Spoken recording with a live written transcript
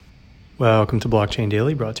Welcome to Blockchain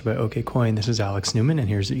Daily, brought to you by OKCoin. This is Alex Newman, and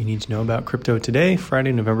here's what you need to know about crypto today,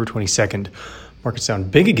 Friday, November 22nd. Markets down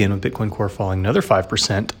big again, with Bitcoin Core falling another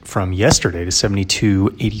 5% from yesterday to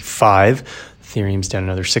 72.85. Ethereum's down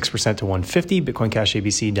another 6% to 150. Bitcoin Cash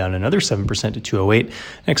ABC down another 7% to 208.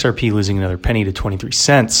 XRP losing another penny to 23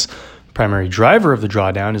 cents. Primary driver of the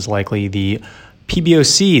drawdown is likely the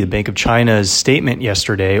PBOC, the Bank of China's statement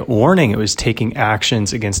yesterday, warning it was taking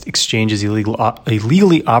actions against exchanges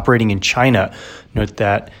illegally operating in China. Note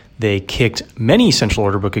that they kicked many central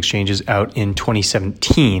order book exchanges out in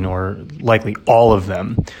 2017, or likely all of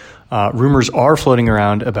them. Rumors are floating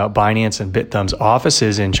around about Binance and BitThumb's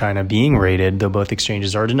offices in China being raided, though both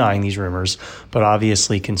exchanges are denying these rumors. But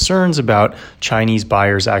obviously concerns about Chinese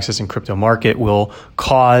buyers accessing crypto market will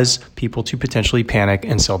cause people to potentially panic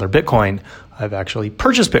and sell their Bitcoin. I've actually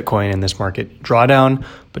purchased Bitcoin in this market drawdown,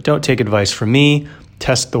 but don't take advice from me.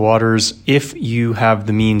 Test the waters if you have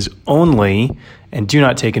the means only, and do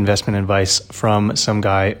not take investment advice from some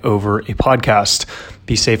guy over a podcast.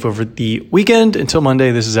 Be safe over the weekend. Until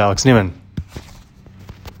Monday, this is Alex Newman.